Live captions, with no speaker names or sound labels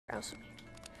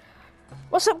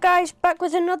What's up, guys? Back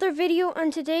with another video,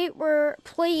 and today we're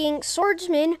playing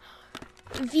Swordsman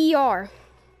VR.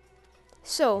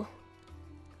 So,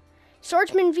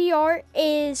 Swordsman VR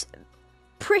is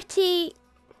pretty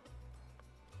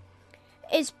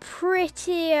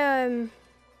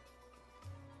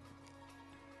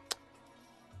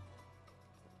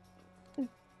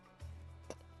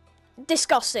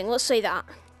disgusting, let's say that.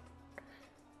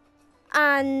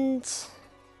 And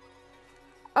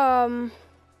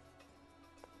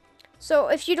so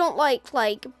if you don't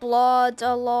like blood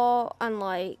a lot and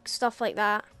like stuff like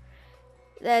that,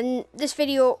 then this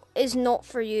video is not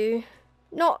for you.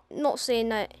 Not saying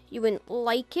that you wouldn't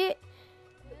like it,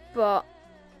 but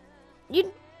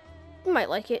you might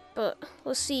like it. But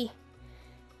let's see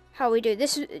how we do.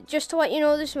 This is just to let you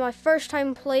know, this is my first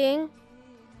time playing.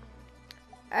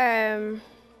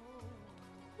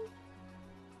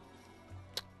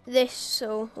 This,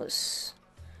 so let's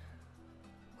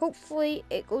hopefully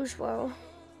it goes well.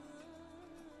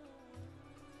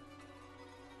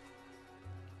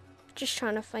 Just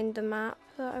trying to find the map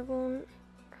that I want.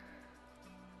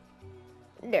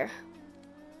 There.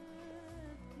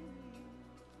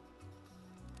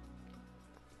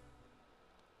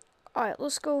 Alright,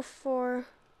 let's go for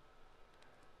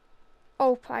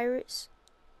all pirates.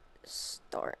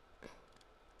 Start.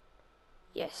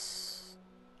 Yes.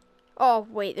 Oh,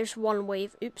 wait, there's one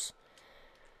wave. Oops.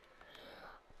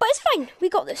 But it's fine. We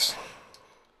got this.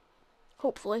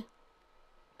 Hopefully.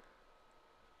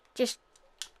 Just,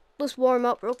 let's warm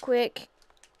up real quick.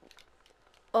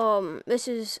 This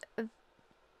is...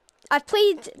 I've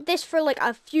played this for like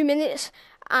a few minutes,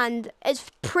 and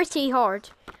it's pretty hard.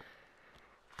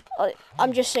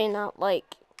 I'm just saying that, like...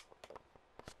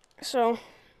 So,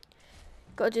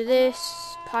 gotta do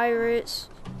this. Pirates.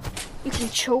 You can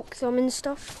choke them and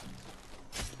stuff.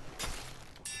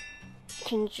 You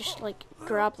can just like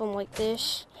grab them like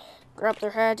this, grab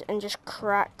their head and just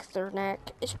crack their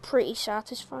neck. It's pretty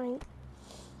satisfying.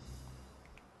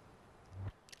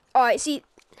 Alright, see,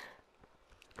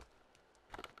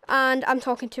 and I'm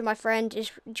talking to my friend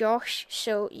is Josh,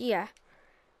 so yeah.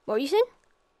 What are you saying?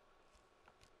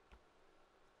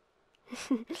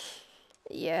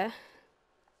 Yeah,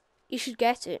 you should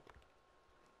get it.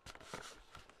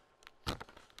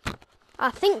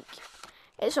 I think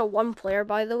it's a one player,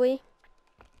 by the way.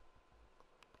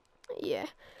 Yeah.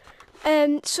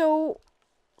 So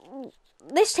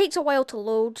this takes a while to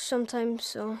load sometimes,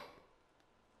 so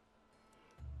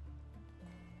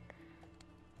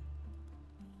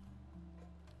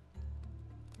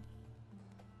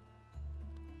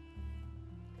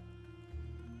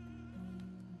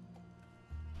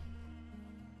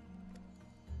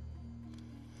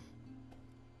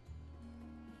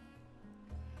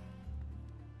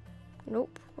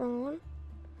nope, wrong one.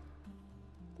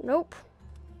 Nope.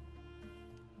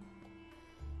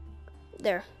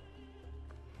 There.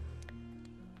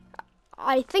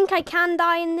 I think I can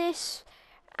die in this,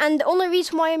 and the only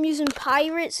reason why I'm using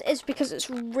pirates is because it's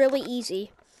really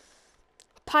easy.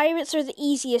 Pirates are the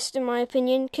easiest in my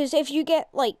opinion, because if you get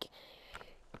like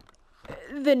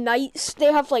the knights,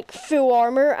 they have like full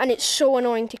armor and it's so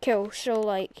annoying to kill. So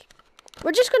like,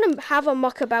 we're just gonna have a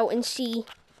muck about and see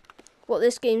what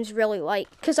this game's really like,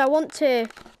 because I want to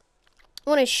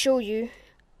show you.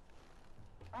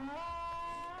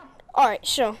 Alright,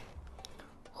 so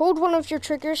hold one of your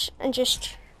triggers and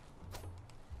just...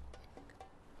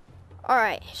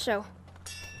 Alright, so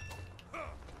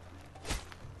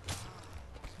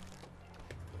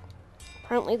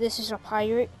apparently this is a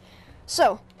pirate.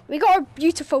 So we got our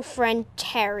beautiful friend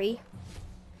Terry.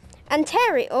 And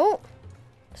Terry, oh,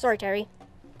 sorry Terry.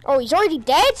 Oh, he's already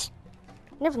dead?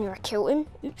 Never knew I killed him.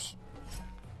 Oops.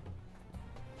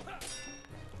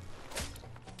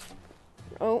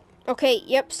 Oh, okay,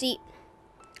 yep, see,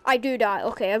 I do die.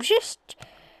 Okay, I was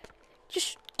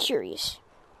just curious.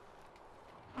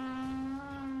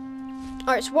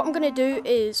 Alright, so what I'm gonna do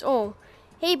is, oh,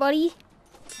 hey buddy.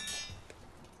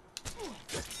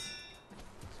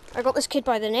 I got this kid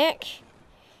by the neck.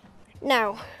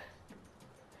 Now.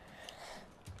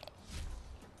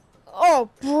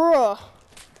 Oh, bruh.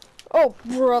 Oh,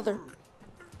 brother.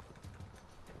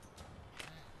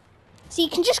 See, you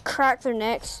can just crack their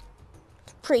necks.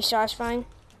 Pretty satisfying.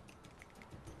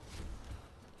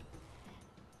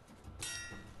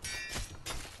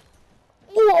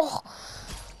 Whoa!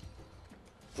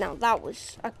 Now that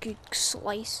was a good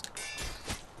slice.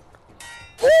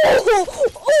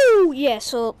 Oh, yeah.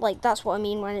 So like that's what I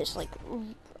mean when it's like.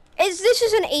 This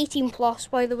is an 18+,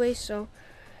 by the way. So.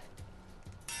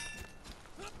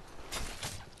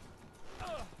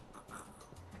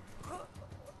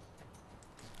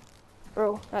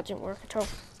 Bro, that didn't work at all.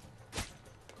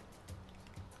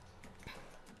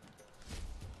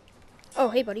 Oh,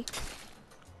 hey, buddy.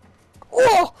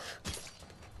 Oh!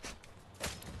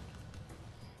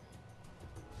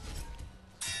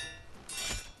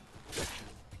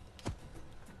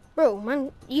 Bro,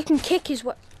 man, you can kick his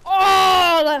what?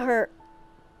 Oh, that hurt.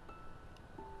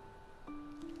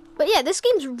 But yeah, this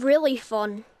game's really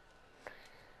fun.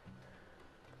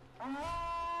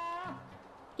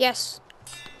 Yes.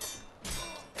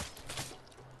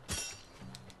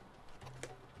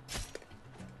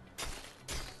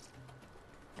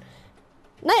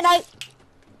 Night night.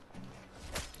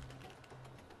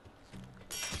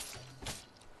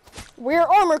 Wear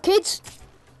armor, kids.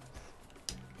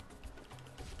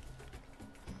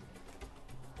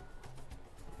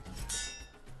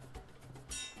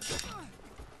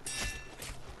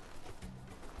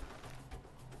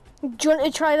 Do you want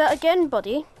to try that again,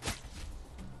 buddy?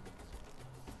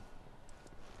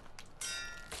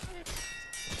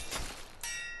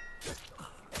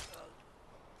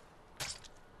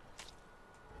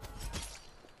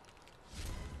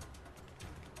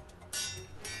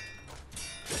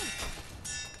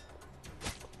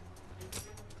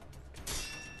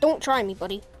 Don't try me,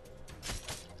 buddy.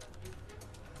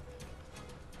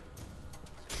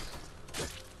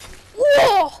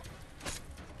 Whoa!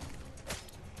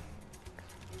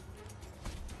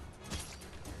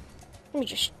 Let me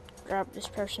just grab this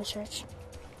person's search.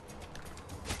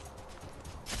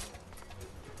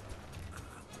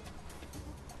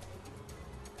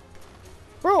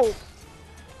 Bro!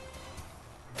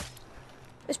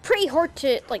 It's pretty hard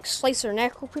to, like, slice their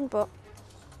neck open, but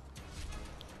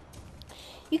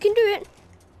you can do it.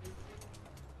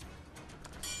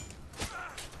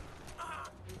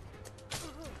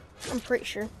 I'm pretty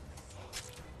sure.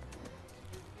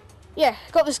 Yeah,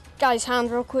 got this guy's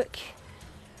hand real quick.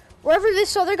 Wherever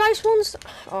this other guy spawns.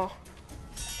 Oh.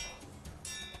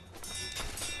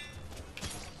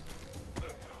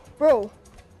 Bro.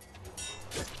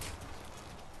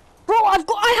 Bro,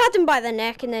 I had him by the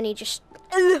neck and then he just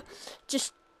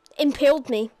impaled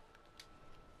me.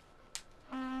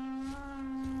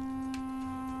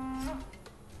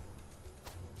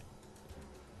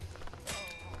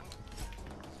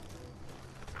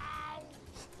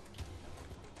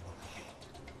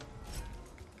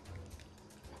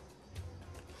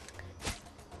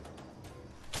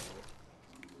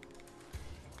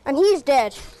 And he's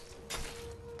dead.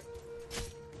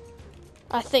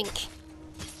 I think.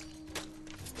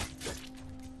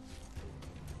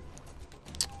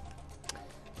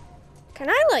 Can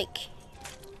I, like...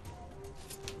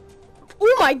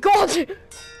 Oh my god!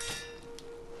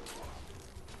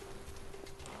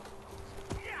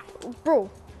 Bro.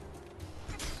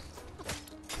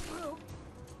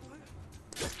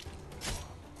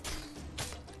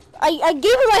 I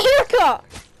gave him a haircut!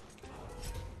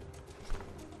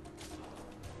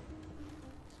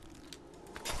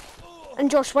 And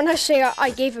Josh, when I say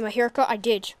I gave him a haircut, I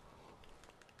did.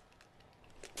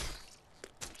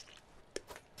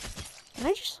 Can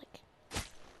I just like...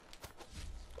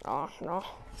 Oh, no.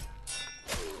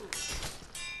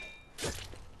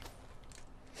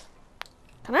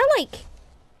 Can I like...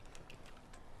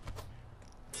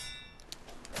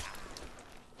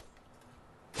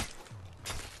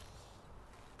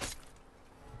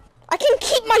 I can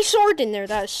keep my sword in there,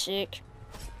 that's sick.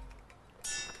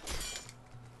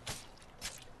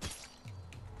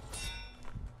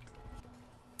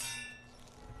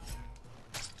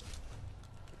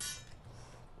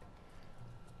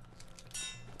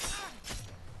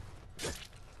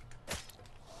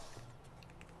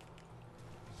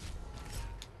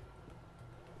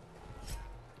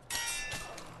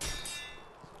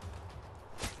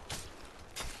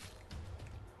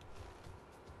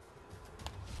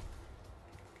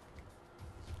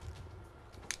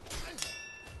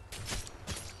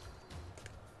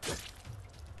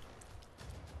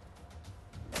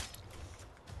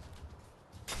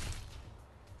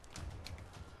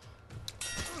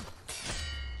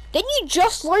 Didn't you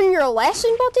just learn your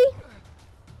lesson, buddy?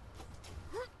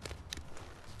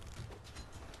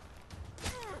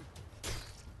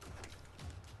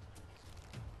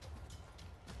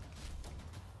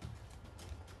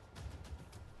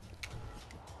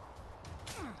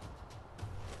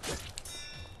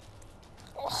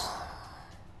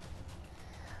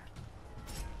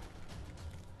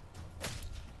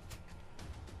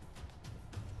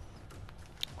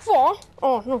 Four?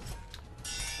 Oh, no.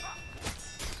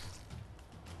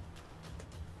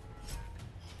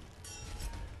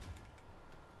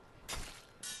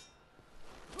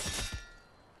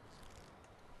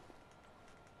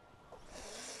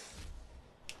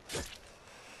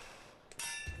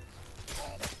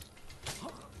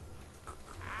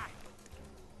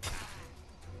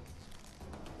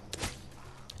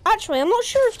 actually, I'm not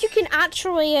sure if you can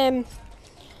actually,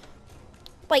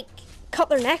 like, cut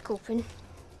their neck open.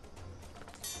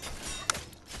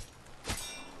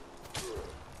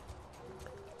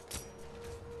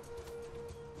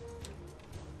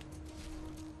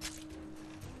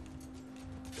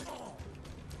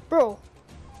 Bro.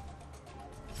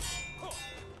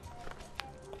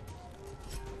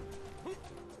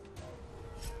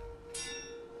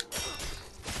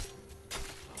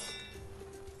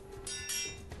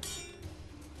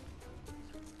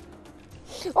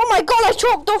 Oh my god, I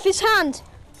chopped off his hand!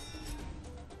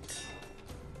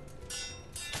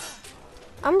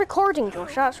 I'm recording,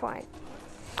 Josh, that's why.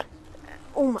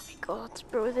 Oh my god,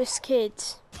 bro, this kid.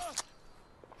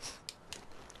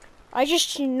 I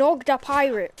just knocked a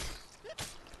pirate.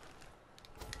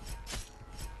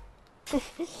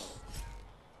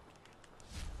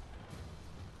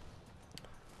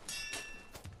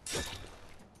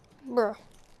 Bro.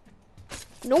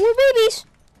 No more babies!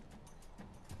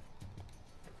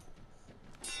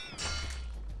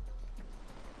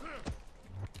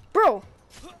 Bro.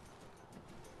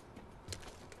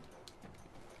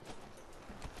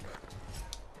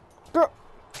 Bro.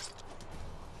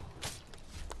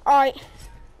 Alright.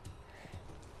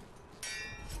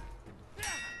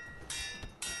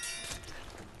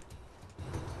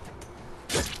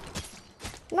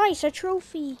 Nice, a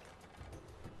trophy.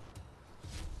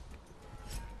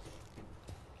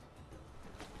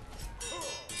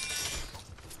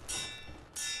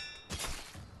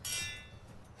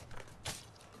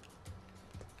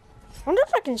 I wonder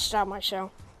if I can stab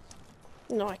myself.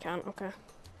 No, I can't. Okay.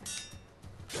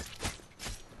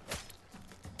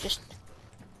 Just.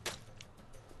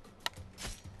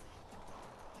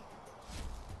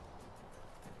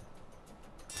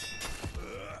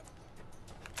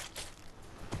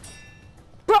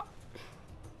 Bro!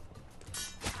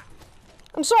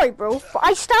 I'm sorry, bro, but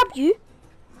I stabbed you.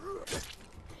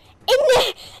 In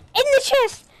the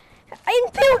chest! I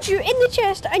impaled you in the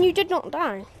chest and you did not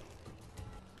die.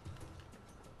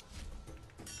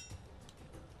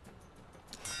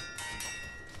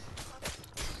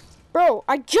 Bro,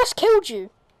 I just killed you.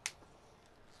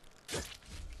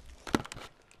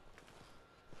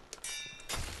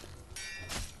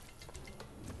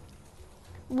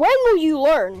 When will you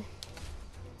learn?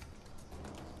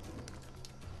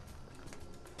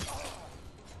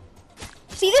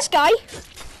 See this guy?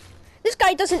 This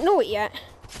guy doesn't know it yet.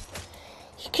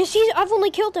 Because I've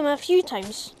only killed him a few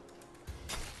times.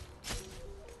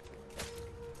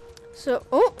 So,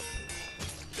 oh.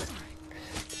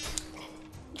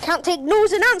 Can't take no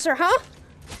as an answer, huh?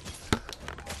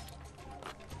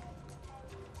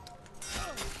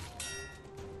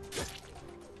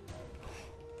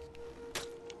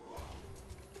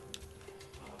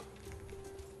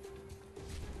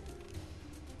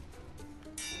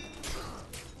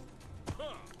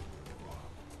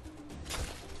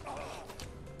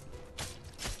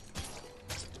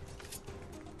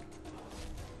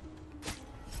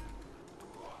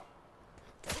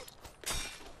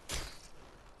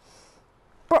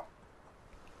 Bro.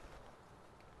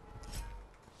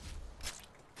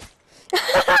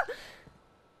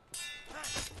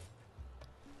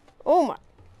 Oh my.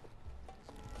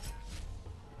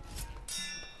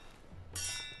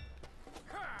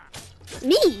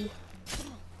 Me?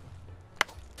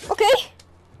 Okay.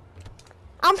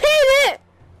 I'm hitting it!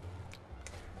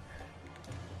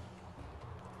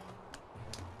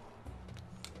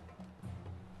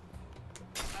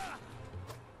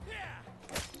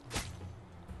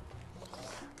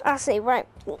 I say, right.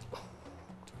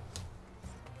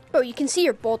 Oh, you can see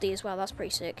your body as well. That's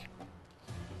pretty sick.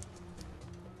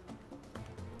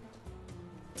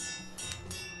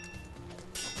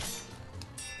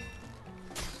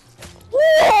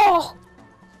 Whoa!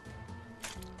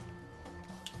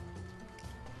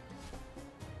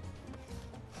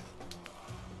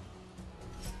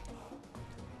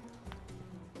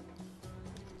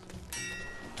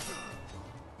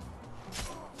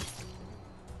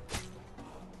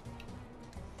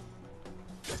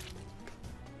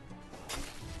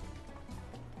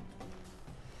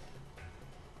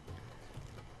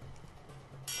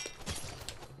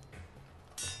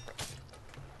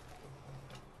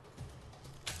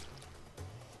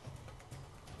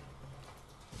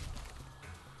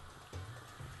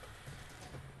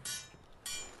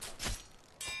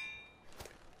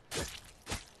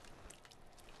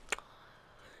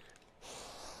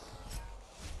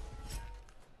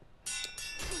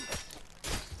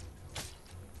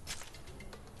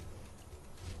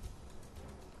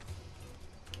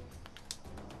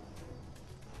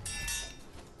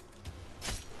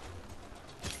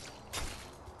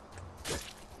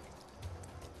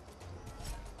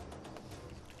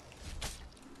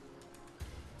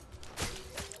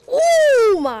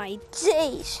 my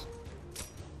days.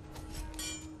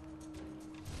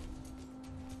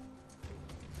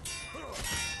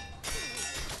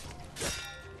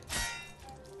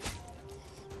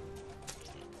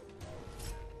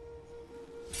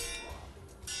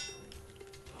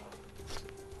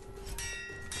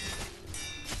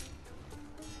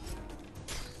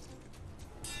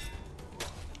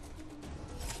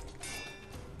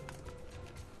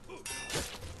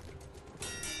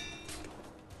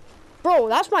 Bro,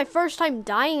 that's my first time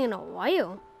dying in a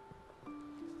while.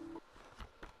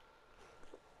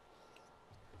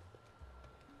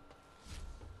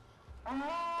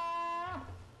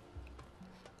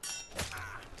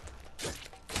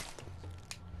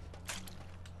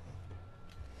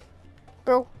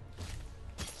 Bro.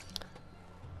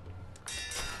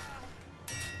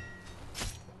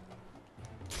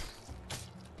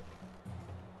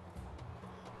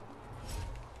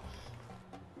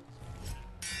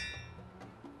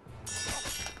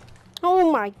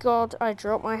 Oh my god, I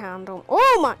dropped my handle.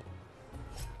 Oh my!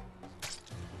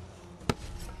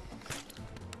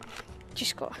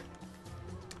 Just go.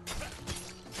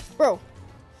 Bro,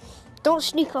 don't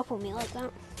sneak up on me like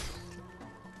that.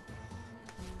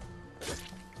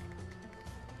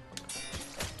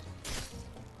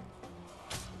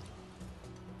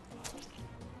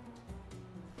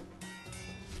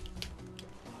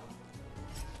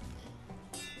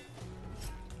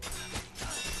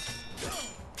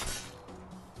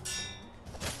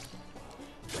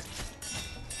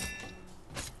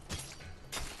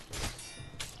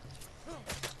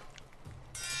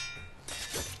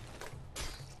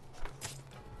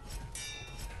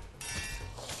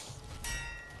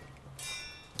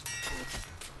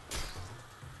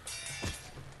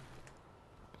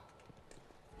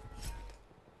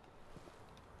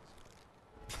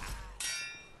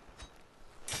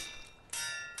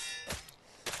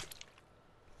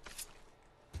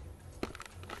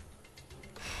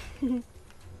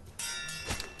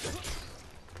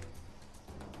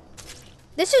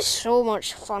 This is so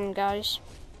much fun, guys.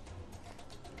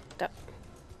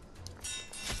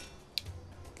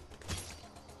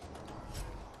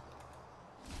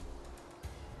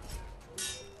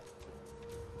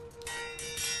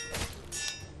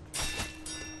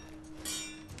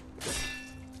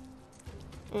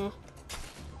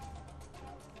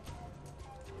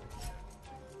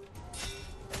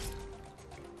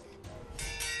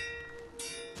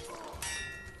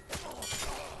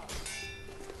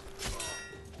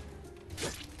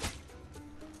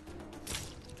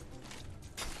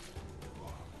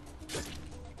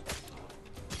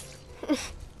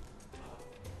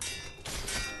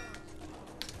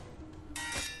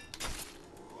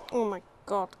 Oh my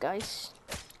god, guys.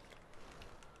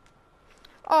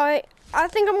 Alright, I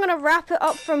think I'm gonna wrap it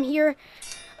up from here.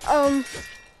 And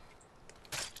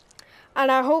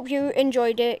I hope you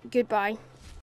enjoyed it. Goodbye.